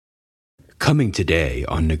Coming today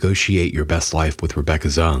on Negotiate Your Best Life with Rebecca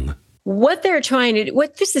Zung. What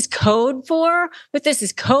this is code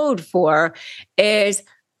for is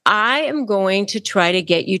I am going to try to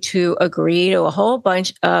get you to agree to a whole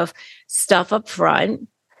bunch of stuff up front.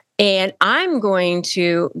 And I'm going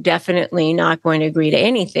to definitely not going to agree to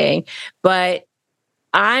anything, but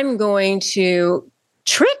I'm going to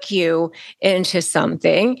trick you into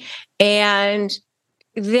something. And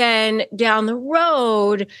then down the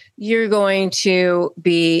road, you're going to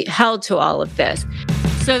be held to all of this.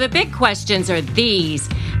 So the big questions are these.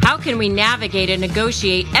 How can we navigate and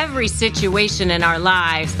negotiate every situation in our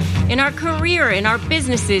lives, in our career, in our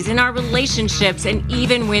businesses, in our relationships, and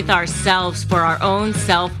even with ourselves for our own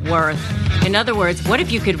self-worth? In other words, what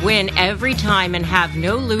if you could win every time and have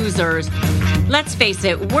no losers? Let's face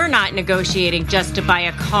it, we're not negotiating just to buy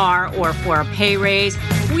a car or for a pay raise.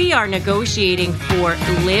 We are negotiating for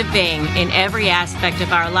living in every aspect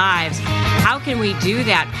of our lives. How can we do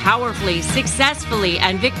that powerfully, successfully,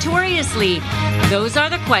 and victoriously? Those are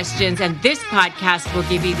the questions, and this podcast will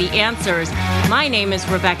give you the answers. My name is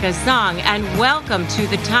Rebecca Zung, and welcome to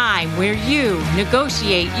the time where you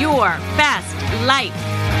negotiate your best life.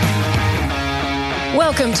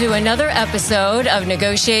 Welcome to another episode of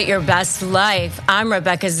Negotiate Your Best Life. I'm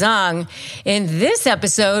Rebecca Zung. In this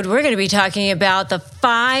episode, we're going to be talking about the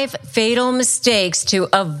 5 fatal mistakes to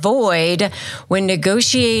avoid when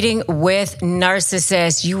negotiating with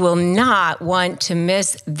narcissists. You will not want to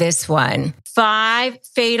miss this one. 5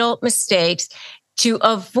 fatal mistakes to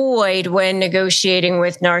avoid when negotiating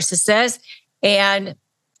with narcissists. And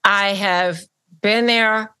I have been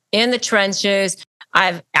there in the trenches.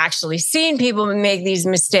 I've actually seen people make these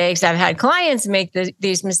mistakes. I've had clients make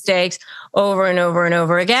these mistakes over and over and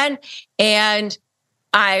over again. And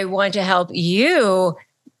I want to help you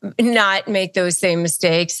not make those same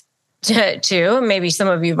mistakes too. Maybe some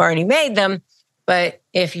of you have already made them, but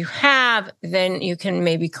if you have, then you can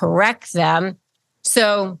maybe correct them.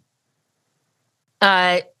 So,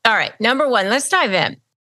 all right, number 1, let's dive in.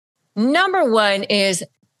 Number 1 is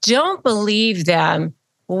don't believe them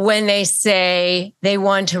when they say they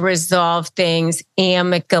want to resolve things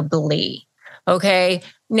amicably. Okay.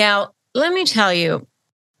 Now, let me tell you,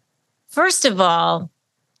 first of all,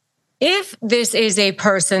 if this is a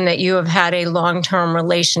person that you have had a long-term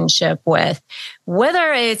relationship with,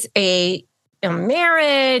 whether it's a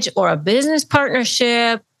marriage or a business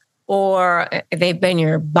partnership, or they've been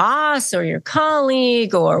your boss or your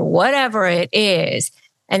colleague or whatever it is,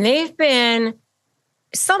 and they've been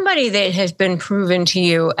somebody that has been proven to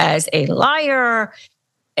you as a liar,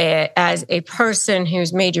 as a person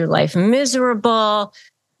who's made your life miserable.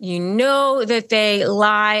 You know that they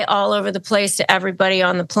lie all over the place to everybody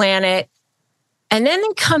on the planet. And then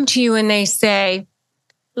they come to you and they say,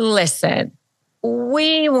 listen,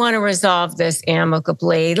 we want to resolve this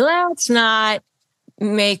amicably. Let's not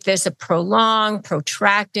make this a prolonged,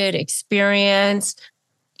 protracted experience.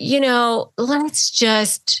 Let's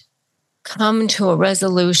just come to a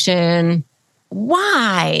resolution.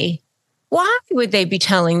 Why? Why would they be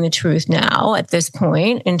telling the truth now at this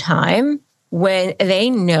point in time when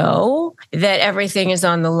they know that everything is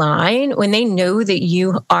on the line, when they know that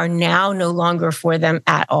you are now no longer for them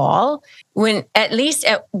at all, when at least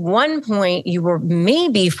at one point you were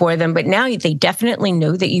maybe for them, but now they definitely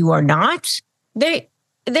know that you are not? They're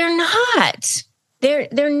not.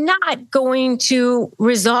 They're not going to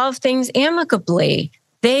resolve things amicably.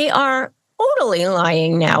 They are totally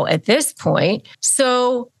lying now at this point.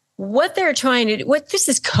 So what this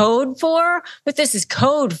is code for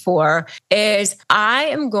is I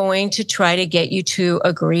am going to try to get you to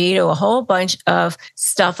agree to a whole bunch of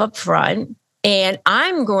stuff up front. And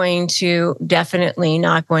I'm going to definitely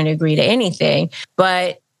not going to agree to anything,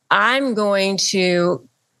 but I'm going to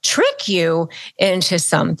trick you into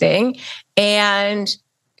something. And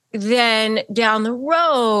then down the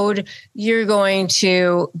road, you're going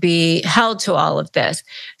to be held to all of this.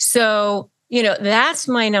 So, that's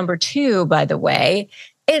my number 2, by the way,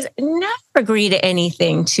 is never agree to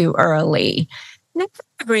anything too early. Never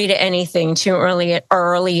agree to anything too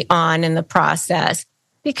early on in the process,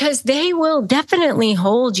 because they will definitely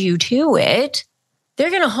hold you to it. They're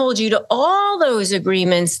going to hold you to all those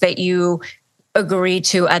agreements that you agree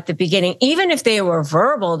to at the beginning. Even if they were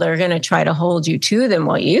verbal, they're going to try to hold you to them.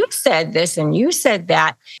 Well, you said this and you said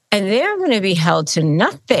that, and they're going to be held to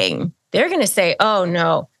nothing. They're going to say, oh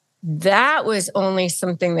no, that was only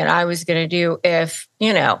something that I was going to do if,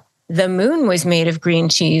 the moon was made of green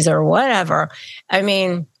cheese or whatever. I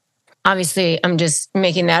mean, obviously I'm just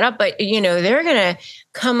making that up, but they're going to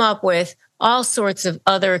come up with all sorts of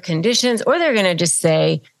other conditions, or they're going to just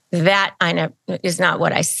say, that is not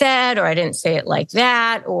what I said, or I didn't say it like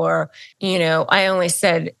that, or, I only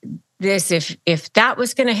said this if that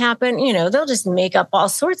was going to happen. They'll just make up all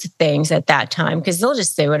sorts of things at that time because they'll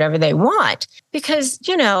just say whatever they want because,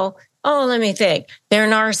 let me think, they're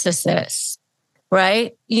narcissists,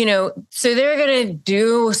 right? So they're going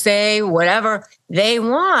to say whatever they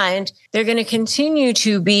want. They're going to continue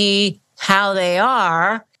to be how they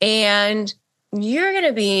are. And you're going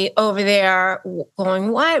to be over there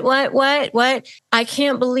going, what? I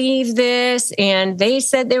can't believe this. And they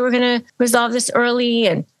said they were going to resolve this early.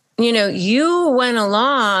 And, you went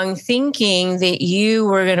along thinking that you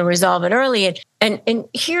were going to resolve it early. And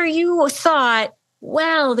here you thought,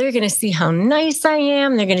 well, they're going to see how nice I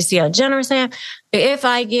am. They're going to see how generous I am. If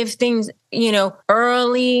I give things,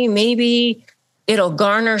 early, maybe it'll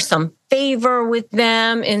garner some favor with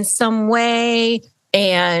them in some way.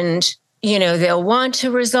 And, they'll want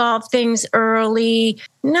to resolve things early.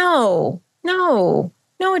 No,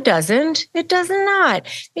 it doesn't. It does not.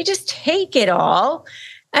 They just take it all.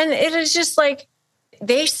 And it is just like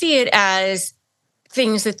they see it as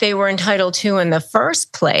things that they were entitled to in the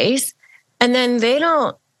first place. And then they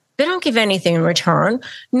don't give anything in return,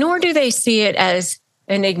 nor do they see it as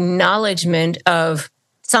an acknowledgement of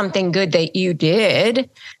something good that you did.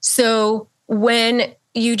 So when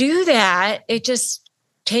you do that, it just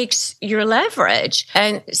takes your leverage.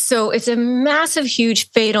 And so it's a massive,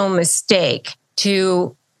 huge, fatal mistake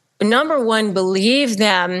to, number one, believe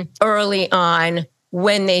them early on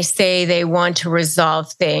when they say they want to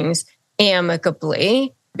resolve things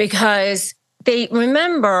amicably, because they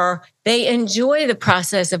enjoy the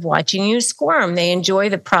process of watching you squirm. They enjoy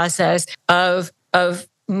the process of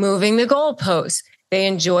moving the goalposts. They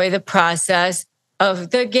enjoy the process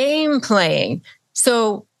of the game playing.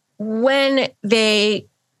 So when they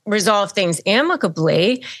resolve things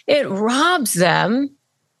amicably, it robs them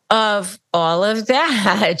of all of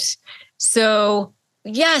that. So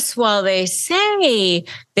yes, while they say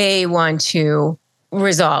they want to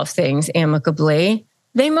resolve things amicably,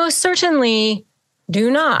 they most certainly do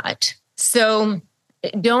not. So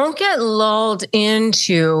don't get lulled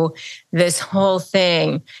into this whole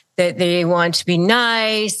thing that they want to be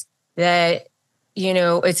nice, that,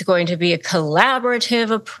 it's going to be a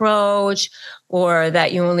collaborative approach, or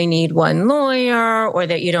that you only need one lawyer, or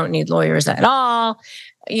that you don't need lawyers at all.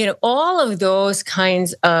 All of those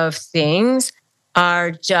kinds of things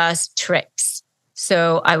are just tricks.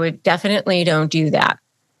 So I would definitely don't do that.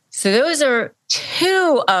 So those are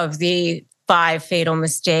 2 of the 5 fatal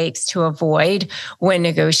mistakes to avoid when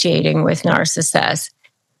negotiating with narcissists.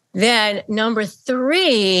 Then number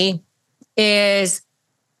 3 is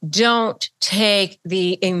don't take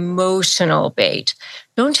the emotional bait.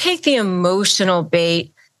 Don't take the emotional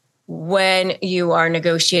bait when you are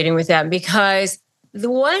negotiating with them, because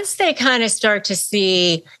once they kind of start to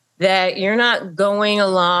see that you're not going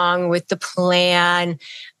along with the plan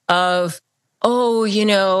of, we're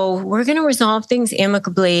going to resolve things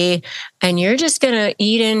amicably, and you're just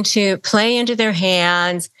going to play into their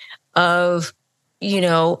hands of,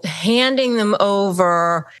 handing them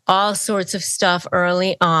over all sorts of stuff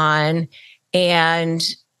early on. And,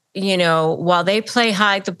 while they play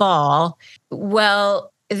hide the ball,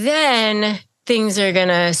 well, then things are going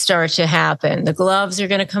to start to happen. The gloves are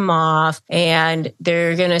going to come off, and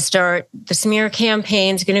they're going to start, the smear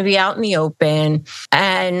campaign's going to be out in the open.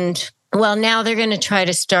 And well, now they're going to try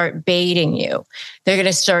to start baiting you. They're going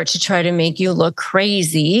to start to try to make you look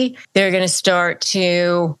crazy. They're going to start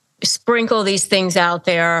to sprinkle these things out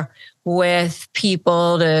there with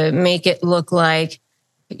people to make it look like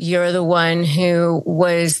you're the one who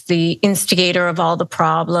was the instigator of all the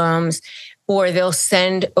problems, or they'll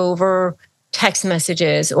send over text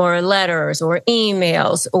messages or letters or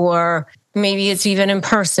emails, or maybe it's even in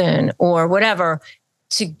person or whatever,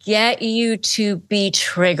 to get you to be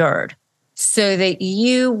triggered so that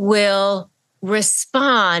you will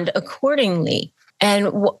respond accordingly. And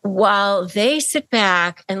while they sit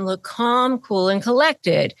back and look calm, cool, and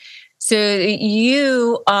collected, so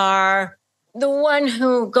you are the one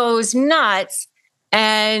who goes nuts,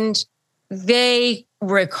 and they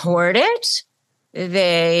record it,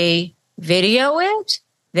 they video it,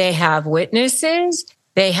 they have witnesses,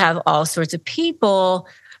 they have all sorts of people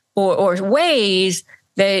or ways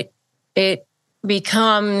that it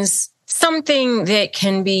becomes something that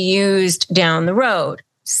can be used down the road,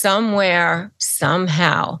 somewhere,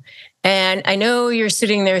 somehow. And I know you're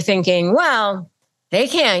sitting there thinking, well, they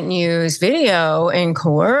can't use video in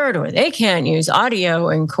court, or they can't use audio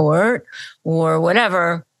in court, or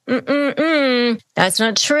whatever. That's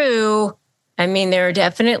not true. I mean, there are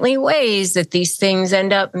definitely ways that these things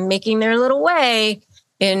end up making their little way.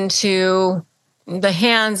 into the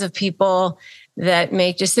hands of people that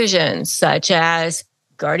make decisions, such as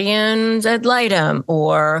guardians ad litem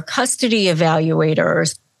or custody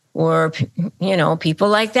evaluators or, people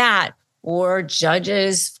like that, or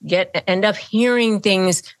judges end up hearing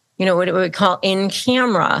things, what we would call in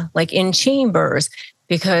camera, like in chambers,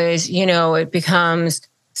 because, it becomes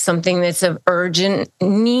something that's of urgent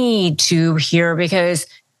need to hear because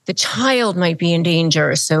the child might be in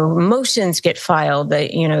danger. So motions get filed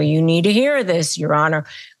that, you need to hear this, Your Honor,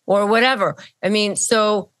 or whatever.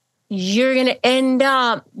 So you're going to end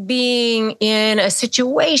up being in a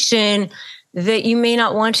situation that you may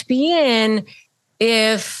not want to be in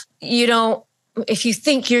if you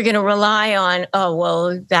think you're going to rely on,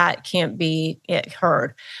 that can't be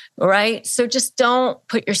heard, right? So just don't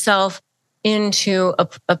put yourself into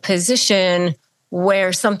a position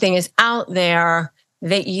where something is out there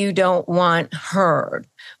that you don't want heard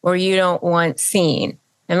or you don't want seen.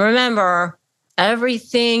 And remember,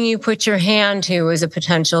 everything you put your hand to is a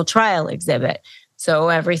potential trial exhibit. So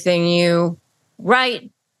everything you write,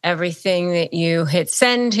 everything that you hit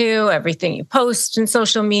send to, everything you post in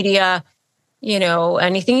social media,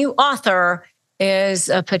 anything you author is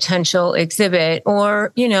a potential exhibit,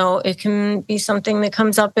 or, it can be something that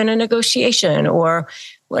comes up in a negotiation or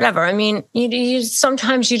whatever.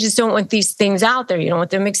 Sometimes you just don't want these things out there. You don't want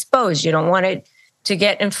them exposed. You don't want it to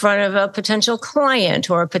get in front of a potential client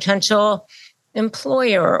or a potential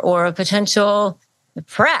employer or a potential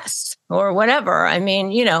press or whatever.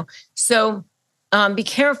 So be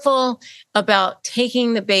careful about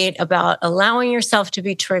taking the bait, about allowing yourself to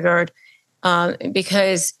be triggered,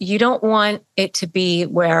 because you don't want it to be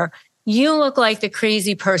where you look like the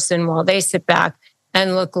crazy person while they sit back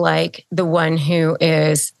and look like the one who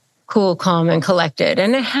is cool, calm, and collected.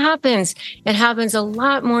 And it happens a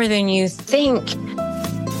lot more than you think.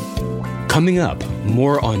 Coming up,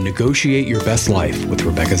 more on Negotiate Your Best Life with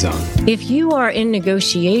Rebecca Zung. If you are in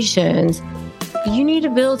negotiations, you need to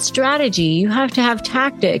build strategy. You have to have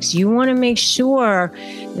tactics. You want to make sure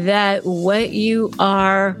that what you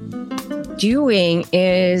are doing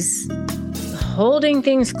is holding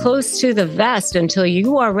things close to the vest until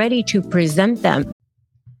you are ready to present them.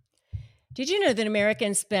 Did you know that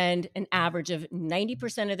Americans spend an average of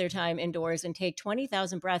 90% of their time indoors and take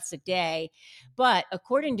 20,000 breaths a day? But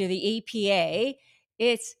according to the EPA,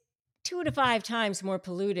 it's 2 to 5 times more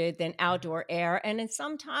polluted than outdoor air, and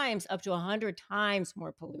sometimes up to 100 times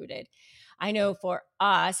more polluted. I know for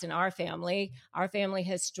us and our family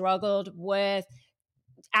has struggled with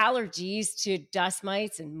allergies to dust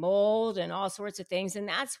mites and mold and all sorts of things. And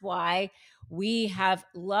that's why we have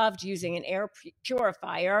loved using an air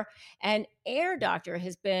purifier. And Air Doctor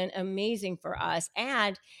has been amazing for us.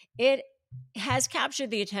 And it has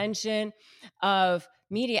captured the attention of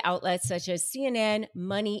media outlets such as CNN,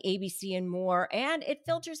 Money, ABC, and more. And it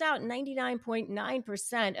filters out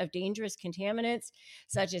 99.9% of dangerous contaminants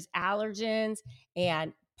such as allergens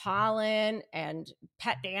and pollen and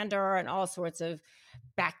pet dander and all sorts of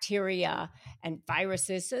bacteria and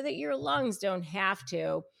viruses so that your lungs don't have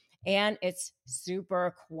to. And it's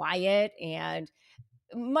super quiet and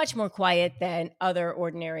much more quiet than other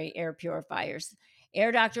ordinary air purifiers.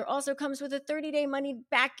 Air Doctor also comes with a 30-day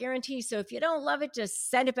money-back guarantee. So if you don't love it, just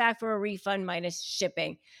send it back for a refund minus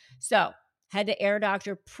shipping. So head to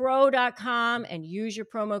airdoctorpro.com and use your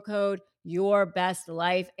promo code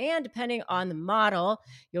YourBestLife. And depending on the model,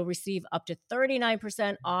 you'll receive up to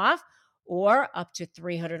 39% off or up to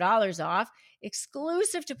 $300 off.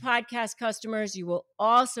 Exclusive to podcast customers, you will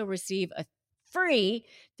also receive a free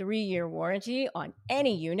 3-year warranty on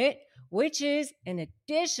any unit, which is an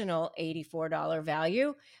additional $84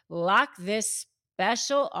 value. Lock this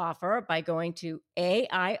special offer by going to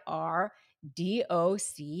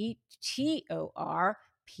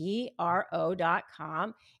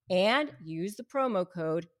AIRDOCTORPRO.com and use the promo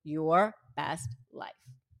code YourBestLife.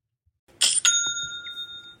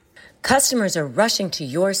 Customers are rushing to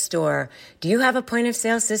your store. Do you have a point of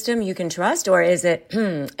sale system you can trust, or is it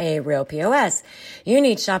a real POS? You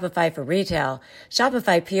need Shopify for retail.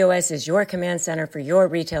 Shopify POS is your command center for your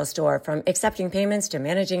retail store, from accepting payments to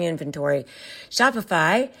managing inventory.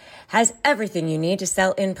 Shopify has everything you need to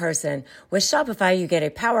sell in person. With Shopify, you get a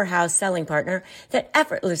powerhouse selling partner that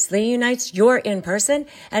effortlessly unites your in-person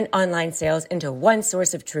and online sales into one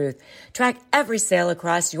source of truth. Track every sale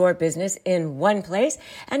across your business in one place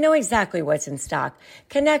and know exactly exactly what's in stock.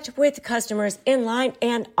 Connect with customers in-line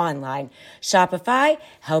and online. Shopify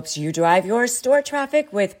helps you drive your store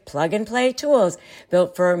traffic with plug-and-play tools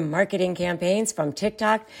built for marketing campaigns from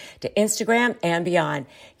TikTok to Instagram and beyond.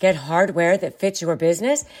 Get hardware that fits your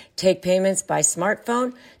business, take payments by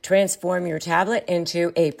smartphone, transform your tablet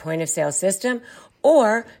into a point-of-sale system,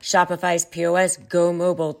 or Shopify's POS Go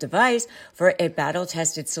mobile device for a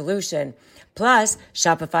battle-tested solution. Plus,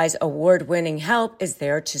 Shopify's award-winning help is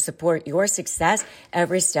there to support your success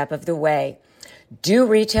every step of the way. Do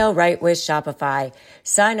retail right with Shopify.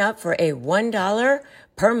 Sign up for a $1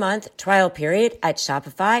 per month trial period at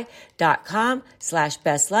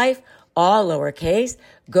shopify.com/bestlife, all lowercase.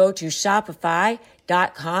 Go to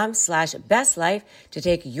shopify.com/bestlife to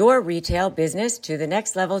take your retail business to the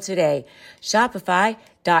next level today.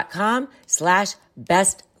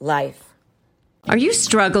 Shopify.com/bestlife. Are you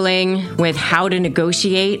struggling with how to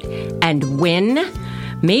negotiate and win?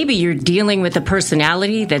 Maybe you're dealing with a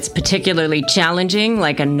personality that's particularly challenging,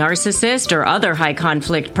 like a narcissist or other high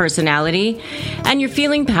conflict personality, and you're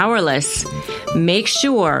feeling powerless. Make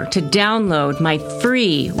sure to download my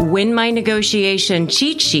free Win My Negotiation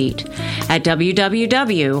cheat sheet at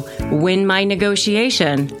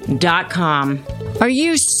www.winmynegotiation.com. Are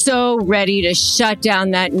you so ready to shut down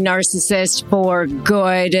that narcissist for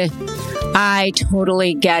good? I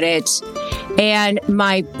totally get it. And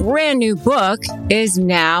my brand new book is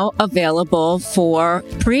now available for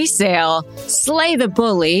pre-sale. Slay the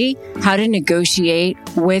Bully, How to Negotiate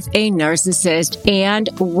with a Narcissist and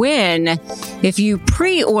Win. If you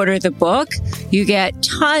pre-order the book, you get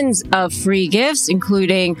tons of free gifts,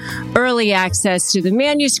 including early access to the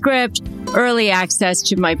manuscript, early access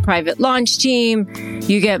to my private launch team.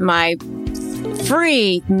 You get my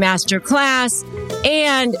free masterclass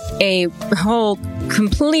and a whole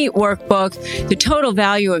complete workbook. The total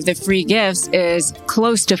value of the free gifts is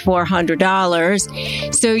close to $400.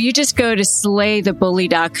 So you just go to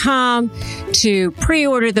slaythebully.com to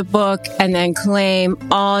pre-order the book and then claim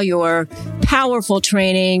all your powerful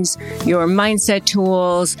trainings, your mindset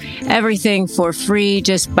tools, everything for free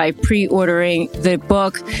just by pre-ordering the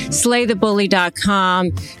book.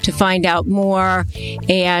 Slaythebully.com to find out more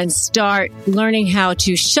and start learning how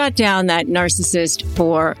to shut down that narcissist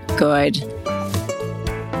for good.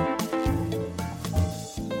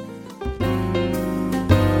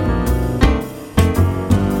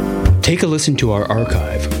 Take a listen to our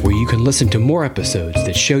archive, where you can listen to more episodes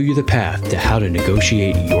that show you the path to how to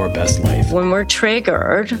negotiate your best life. When we're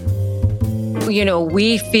triggered,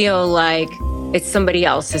 we feel like it's somebody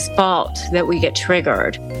else's fault that we get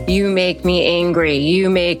triggered. You make me angry. You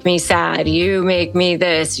make me sad. You make me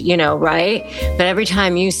this, right? But every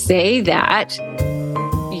time you say that,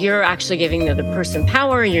 you're actually giving the other person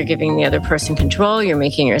power. You're giving the other person control. You're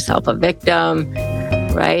making yourself a victim.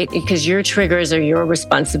 Right? Because your triggers are your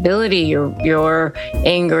responsibility. Your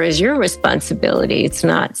anger is your responsibility. It's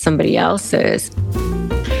not somebody else's.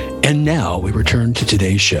 And now we return to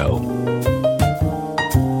today's show.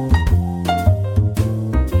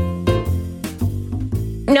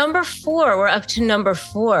 Number 4, we're up to number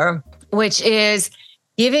 4, which is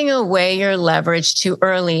giving away your leverage too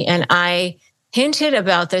early. And I hinted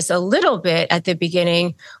about this a little bit at the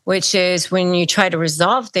beginning, which is when you try to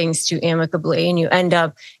resolve things too amicably and you end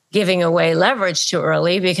up giving away leverage too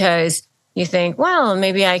early because you think, well,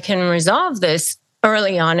 maybe I can resolve this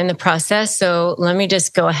early on in the process. So let me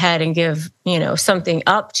just go ahead and give, something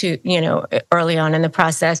up to, early on in the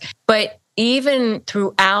process. But even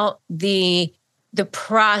throughout the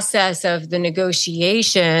process of the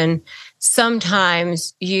negotiation,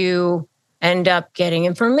 sometimes you end up getting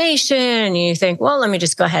information and you think, well, let me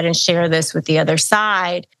just go ahead and share this with the other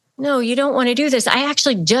side. No, you don't want to do this. I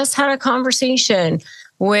actually just had a conversation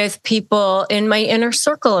with people in my inner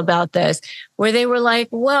circle about this, where they were like,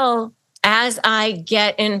 well, as I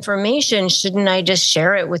get information, shouldn't I just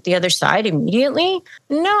share it with the other side immediately?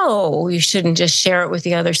 No, you shouldn't just share it with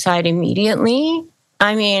the other side immediately.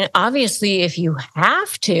 I mean, obviously, if you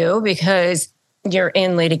have to, because you're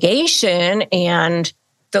in litigation and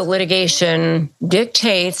the litigation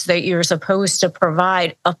dictates that you're supposed to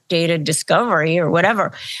provide updated discovery or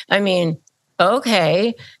whatever. I mean,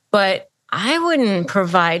 okay, but I wouldn't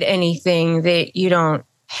provide anything that you don't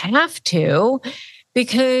have to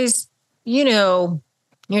because, you're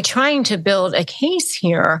trying to build a case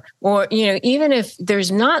here. Or, even if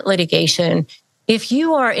there's not litigation, if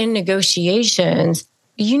you are in negotiations,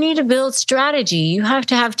 you need to build strategy. You have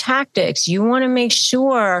to have tactics. You want to make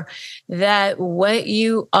sure that what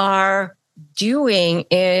you are doing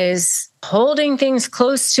is holding things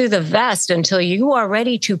close to the vest until you are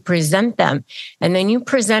ready to present them. And then you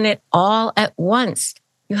present it all at once.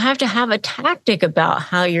 you have to have a tactic about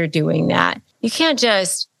how you're doing that. You can't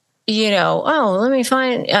just, let me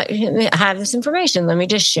have this information. Let me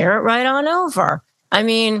just share it right on over. I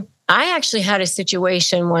mean, I actually had a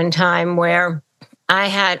situation one time where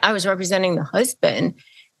I was representing the husband,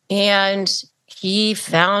 and he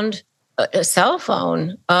found a cell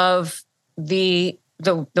phone of the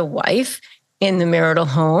wife in the marital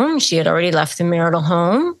home. She had already left the marital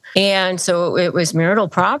home. And so it was marital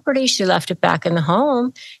property. She left it back in the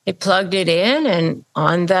home. It plugged it in, and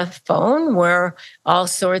on the phone were all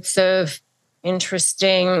sorts of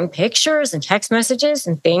interesting pictures and text messages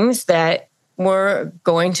and things that were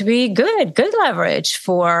going to be good leverage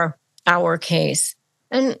for our case.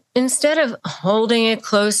 And instead of holding it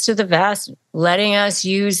close to the vest, letting us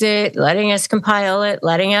use it, letting us compile it,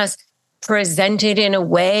 letting us present it in a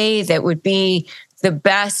way that would be the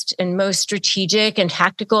best and most strategic and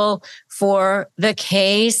tactical for the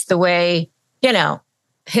case, the way,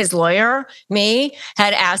 his lawyer, me,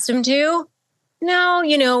 had asked him to.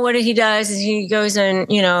 No, what he does is he goes and,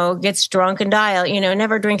 gets drunk and dial,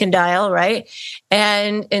 never drink and dial, right?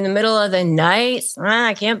 And in the middle of the night,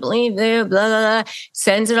 I can't believe it, blah, blah, blah,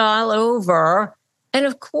 sends it all over. And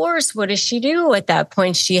of course, what does she do at that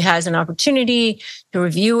point? She has an opportunity to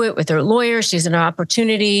review it with her lawyer. She has an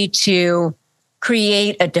opportunity to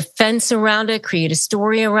create a defense around it, create a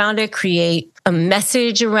story around it, create a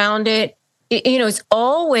message around it. It's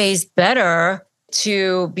always better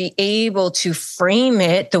to be able to frame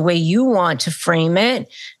it the way you want to frame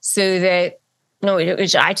it, so that,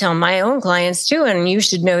 which I tell my own clients too, and you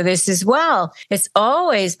should know this as well. It's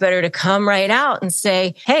always better to come right out and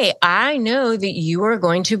say, hey, I know that you are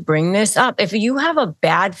going to bring this up. If you have a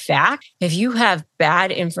bad fact, if you have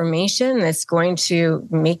bad information that's going to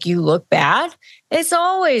make you look bad, it's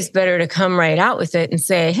always better to come right out with it and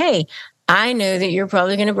say, hey, I know that you're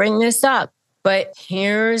probably going to bring this up, but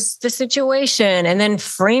here's the situation, and then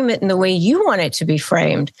frame it in the way you want it to be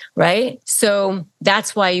framed, right? So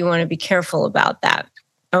that's why you want to be careful about that.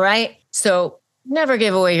 All right. So never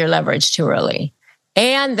give away your leverage too early.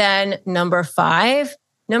 And then number five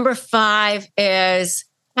is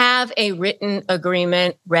have a written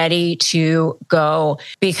agreement ready to go.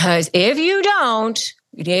 Because if you don't,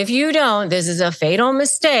 this is a fatal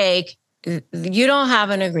mistake. You don't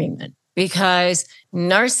have an agreement, because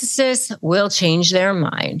narcissists will change their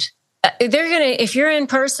mind. If you're in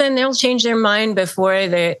person, they'll change their mind before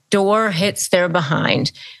the door hits their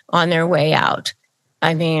behind on their way out.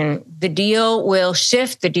 I mean, the deal will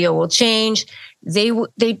shift, the deal will change. They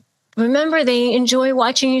enjoy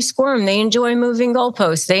watching you squirm. They enjoy moving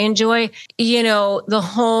goalposts. They enjoy, the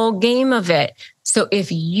whole game of it. So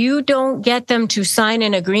if you don't get them to sign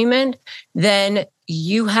an agreement, then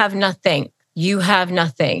you have nothing. You have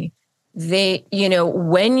nothing.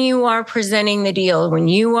 When you are presenting the deal, when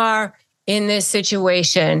you are in this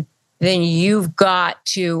situation, then you've got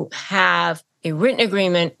to have a written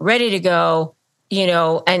agreement ready to go,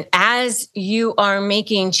 and as you are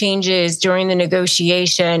making changes during the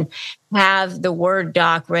negotiation, have the Word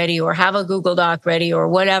doc ready or have a Google Doc ready or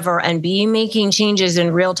whatever, and be making changes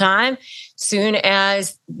in real time. Soon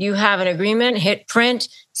as you have an agreement, hit print,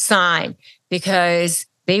 sign, because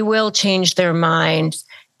they will change their minds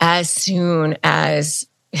as soon as,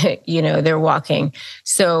 they're walking.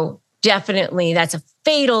 So definitely that's a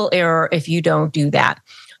fatal error if you don't do that.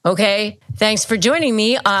 Okay. Thanks for joining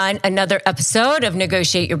me on another episode of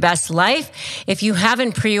Negotiate Your Best Life. If you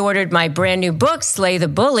haven't pre-ordered my brand new book, Slay the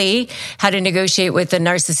Bully, How to Negotiate with the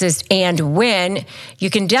Narcissist and Win, you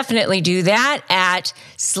can definitely do that at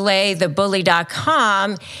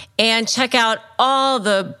slaythebully.com and check out all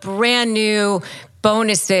the brand new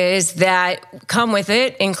bonuses that come with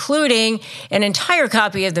it, including an entire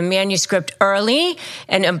copy of the manuscript early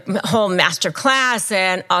and a whole masterclass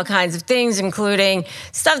and all kinds of things, including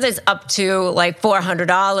stuff that's up to like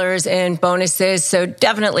 $400 in bonuses. So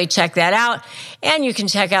definitely check that out. And you can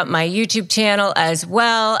check out my YouTube channel as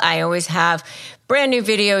well. I always have brand new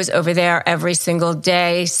videos over there every single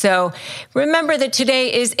day. So remember that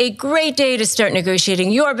today is a great day to start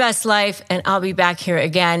negotiating your best life. And I'll be back here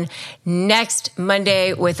again next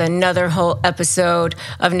Monday with another whole episode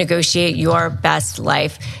of Negotiate Your Best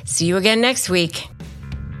Life. See you again next week.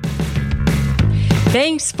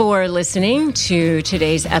 Thanks for listening to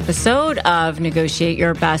today's episode of Negotiate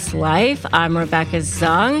Your Best Life. I'm Rebecca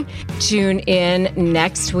Zung. Tune in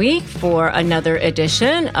next week for another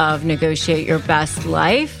edition of Negotiate Your Best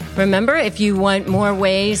Life. Remember, if you want more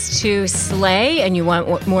ways to slay and you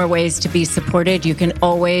want more ways to be supported, you can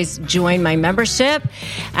always join my membership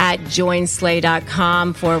at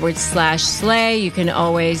joinslay.com/slay. You can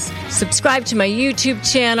always subscribe to my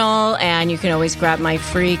YouTube channel, and you can always grab my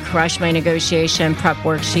free Crush My Negotiation prep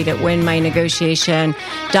worksheet at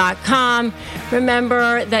winmynegotiation.com.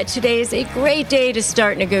 Remember that today is a great day to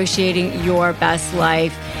start negotiating your best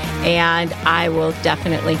life, and I will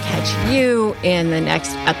definitely catch you in the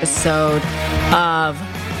next episode of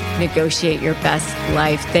Negotiate Your Best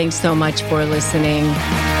Life. Thanks so much for listening.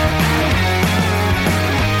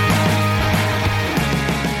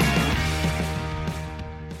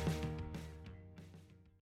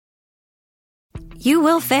 You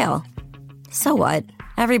will fail. So what?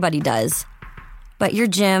 Everybody does. But your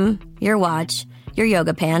gym, your watch, your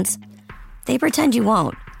yoga pants, they pretend you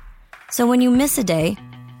won't. So when you miss a day,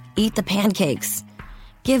 eat the pancakes.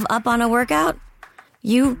 Give up on a workout?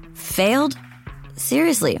 You failed?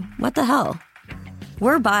 Seriously, what the hell?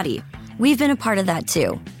 We're Body. We've been a part of that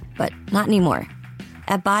too, but not anymore.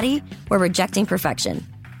 At Body, we're rejecting perfection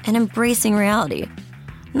and embracing reality.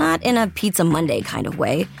 Not in a Pizza Monday kind of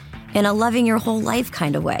way, in a loving your whole life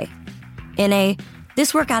kind of way. In a,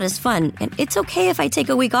 this workout is fun and it's okay if I take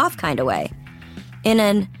a week off kind of way. In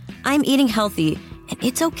an, I'm eating healthy and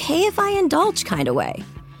it's okay if I indulge kind of way.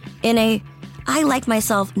 In a, I like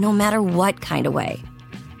myself no matter what kind of way.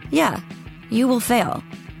 Yeah, you will fail.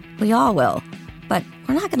 We all will. But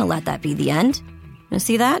we're not going to let that be the end. You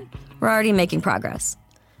see that? We're already making progress.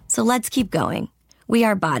 So let's keep going. We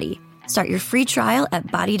are Body. Start your free trial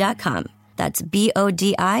at body.com. That's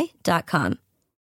BODI.com.